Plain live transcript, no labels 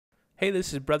Hey,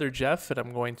 this is Brother Jeff, and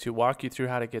I'm going to walk you through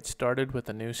how to get started with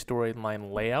the new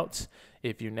storyline layouts.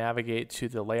 If you navigate to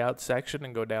the layout section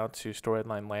and go down to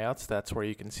storyline layouts, that's where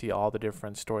you can see all the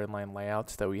different storyline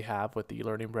layouts that we have with the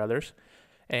eLearning Brothers.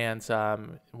 And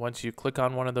once you click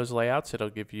on one of those layouts,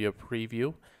 it'll give you a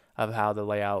preview of how the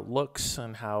layout looks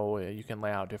and how you can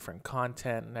lay out different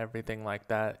content and everything like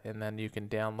that. And then you can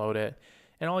download it.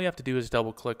 And all you have to do is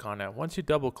double click on it. Once you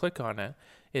double click on it,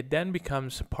 it then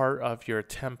becomes part of your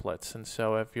templates. And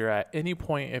so if you're at any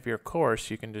point of your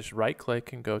course, you can just right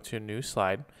click and go to new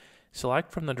slide,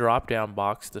 select from the drop down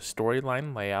box the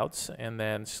storyline layouts, and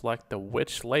then select the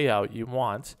which layout you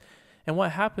want. And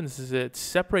what happens is it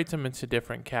separates them into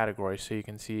different categories. So you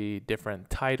can see different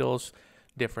titles,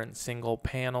 different single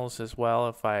panels as well.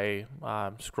 If I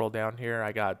scroll down here,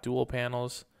 I got dual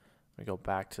panels. Let me go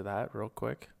back to that real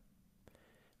quick.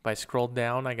 If I scroll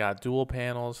down, I got dual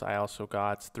panels. I also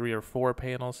got 3 or 4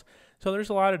 panels. So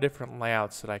there's a lot of different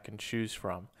layouts that I can choose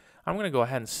from. I'm going to go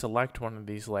ahead and select one of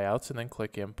these layouts and then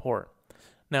click import.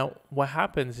 Now, what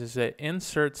happens is it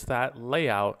inserts that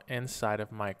layout inside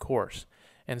of my course.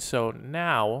 And so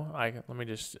now, let me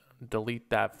just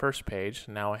delete that first page.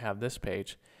 Now I have this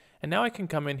page. And now I can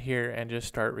come in here and just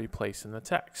start replacing the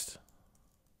text.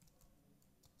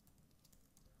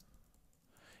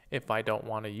 If I don't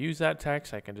want to use that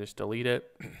text, I can just delete it.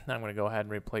 I'm going to go ahead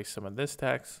and replace some of this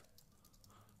text.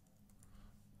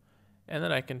 And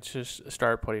then I can just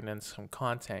start putting in some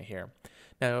content here.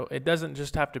 Now, it doesn't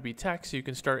just have to be text. You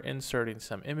can start inserting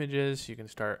some images. You can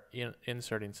start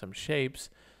inserting some shapes.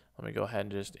 Let me go ahead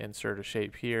and just insert a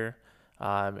shape here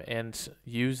and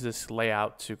use this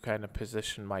layout to kind of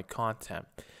position my content.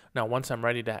 Now, once I'm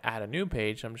ready to add a new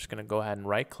page, I'm just going to go ahead and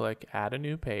right-click, add a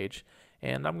new page.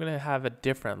 And I'm going to have a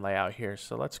different layout here.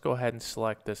 So let's go ahead and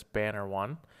select this banner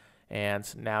one. And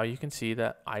now you can see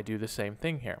that I do the same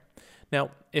thing here. Now,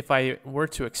 if I were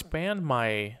to expand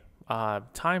my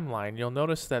timeline, you'll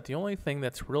notice that the only thing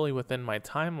that's really within my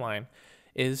timeline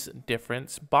is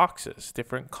different boxes,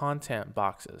 different content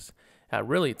boxes,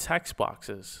 really text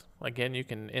boxes. Again, you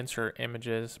can insert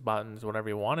images, buttons, whatever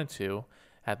you wanted to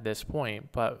at this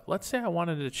point. But let's say I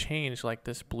wanted to change like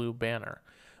this blue banner.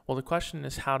 Well, the question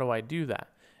is, how do I do that?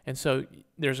 And so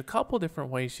there's a couple different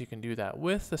ways you can do that.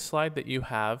 With the slide that you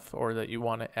have or that you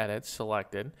want to edit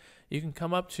selected, you can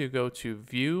come up to go to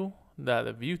View,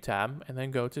 the View tab, and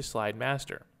then go to Slide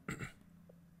Master.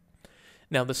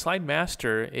 Now, the Slide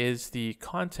Master is the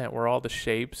content where all the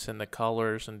shapes and the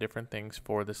colors and different things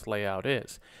for this layout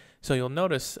is. So you'll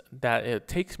notice that it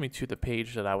takes me to the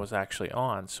page that I was actually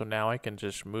on. So now I can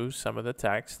just move some of the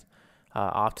text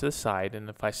off to the side, and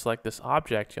if I select this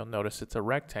object, you'll notice it's a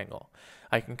rectangle.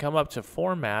 I can come up to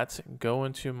Format, go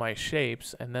into my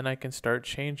shapes, and then I can start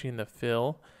changing the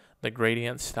fill, the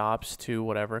gradient stops to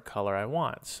whatever color I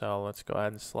want. So let's go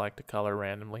ahead and select a color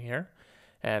randomly here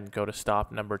and go to stop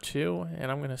number 2,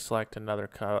 and I'm going to select another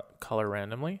color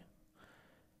randomly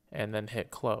and then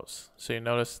hit close. So you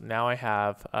notice now I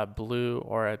have a blue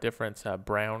or a different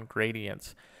brown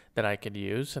gradients that I could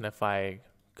use. And if I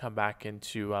come back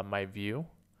into my view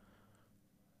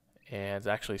and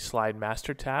actually Slide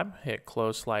Master tab, hit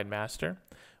close Slide Master.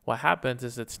 What happens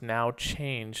is it's now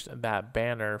changed that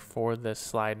banner for this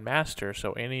Slide Master.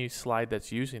 So any slide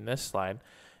that's using this slide,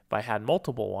 if I had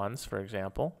multiple ones, for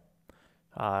example,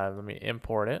 let me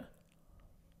import it.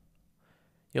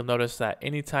 You'll notice that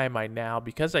anytime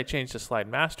because I changed the Slide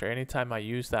Master, anytime I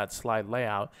use that slide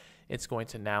layout, it's going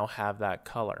to now have that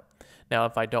color. Now,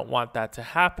 if I don't want that to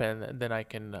happen, then I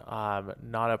can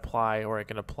not apply, or I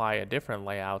can apply a different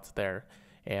layout there,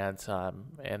 and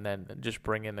then just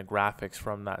bring in the graphics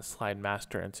from that Slide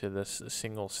Master into this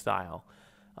single style.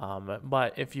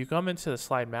 But if you come into the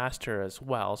Slide Master as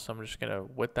well, so I'm just going to,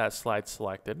 with that slide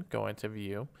selected, go into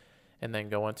View, and then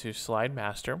go into Slide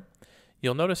Master.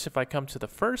 You'll notice if I come to the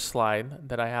first slide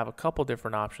that I have a couple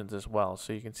different options as well.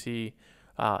 So you can see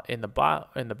in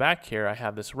the back here, I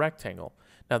have this rectangle.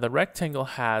 Now the rectangle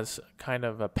has kind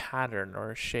of a pattern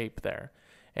or a shape there.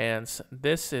 And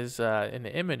this is an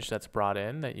image that's brought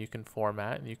in that you can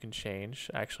format and you can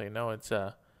change. Actually, no,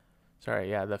 the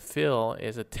fill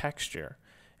is a texture.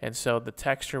 And so the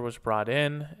texture was brought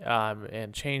in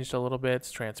and changed a little bit.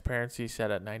 It's transparency set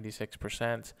at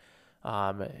 96%.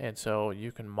 And so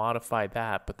you can modify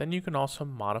that, but then you can also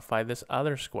modify this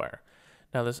other square.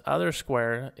 Now this other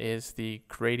square is the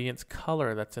gradient's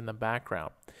color that's in the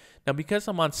background. Now because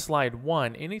I'm on slide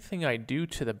 1, anything I do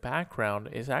to the background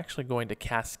is actually going to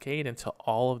cascade into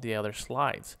all of the other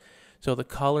slides. So the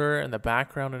color and the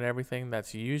background and everything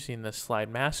that's using the Slide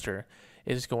Master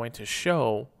is going to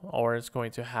show, or is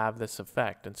going to have this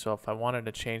effect. And so if I wanted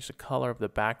to change the color of the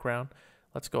background,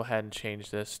 Let's go ahead and change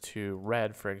this to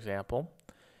red, for example.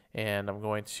 And I'm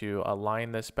going to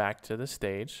align this back to the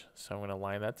stage. So I'm going to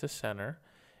align that to center,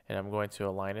 and I'm going to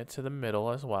align it to the middle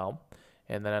as well.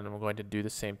 And then I'm going to do the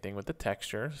same thing with the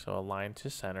texture. So align to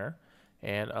center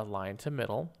and align to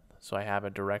middle. So I have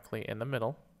it directly in the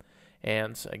middle.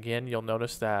 And again, you'll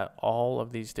notice that all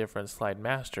of these different slide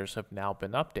masters have now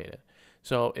been updated.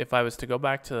 So if I was to go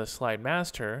back to the slide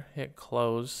master, hit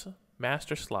close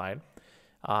master slide,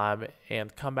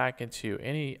 and come back into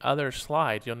any other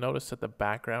slide, you'll notice that the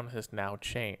background has now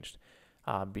changed.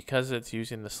 Because it's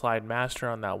using the slide master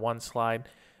on that one slide,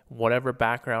 whatever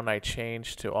background I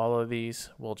change to all of these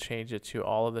will change it to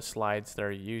all of the slides that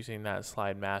are using that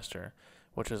slide master,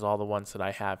 which is all the ones that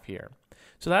I have here.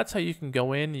 So that's how you can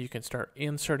go in, you can start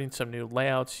inserting some new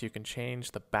layouts, you can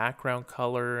change the background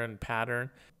color and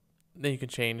pattern, then you can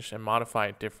change and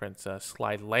modify different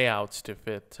slide layouts to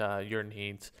fit your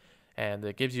needs, and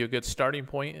it gives you a good starting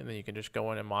point, and then you can just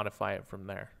go in and modify it from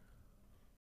there.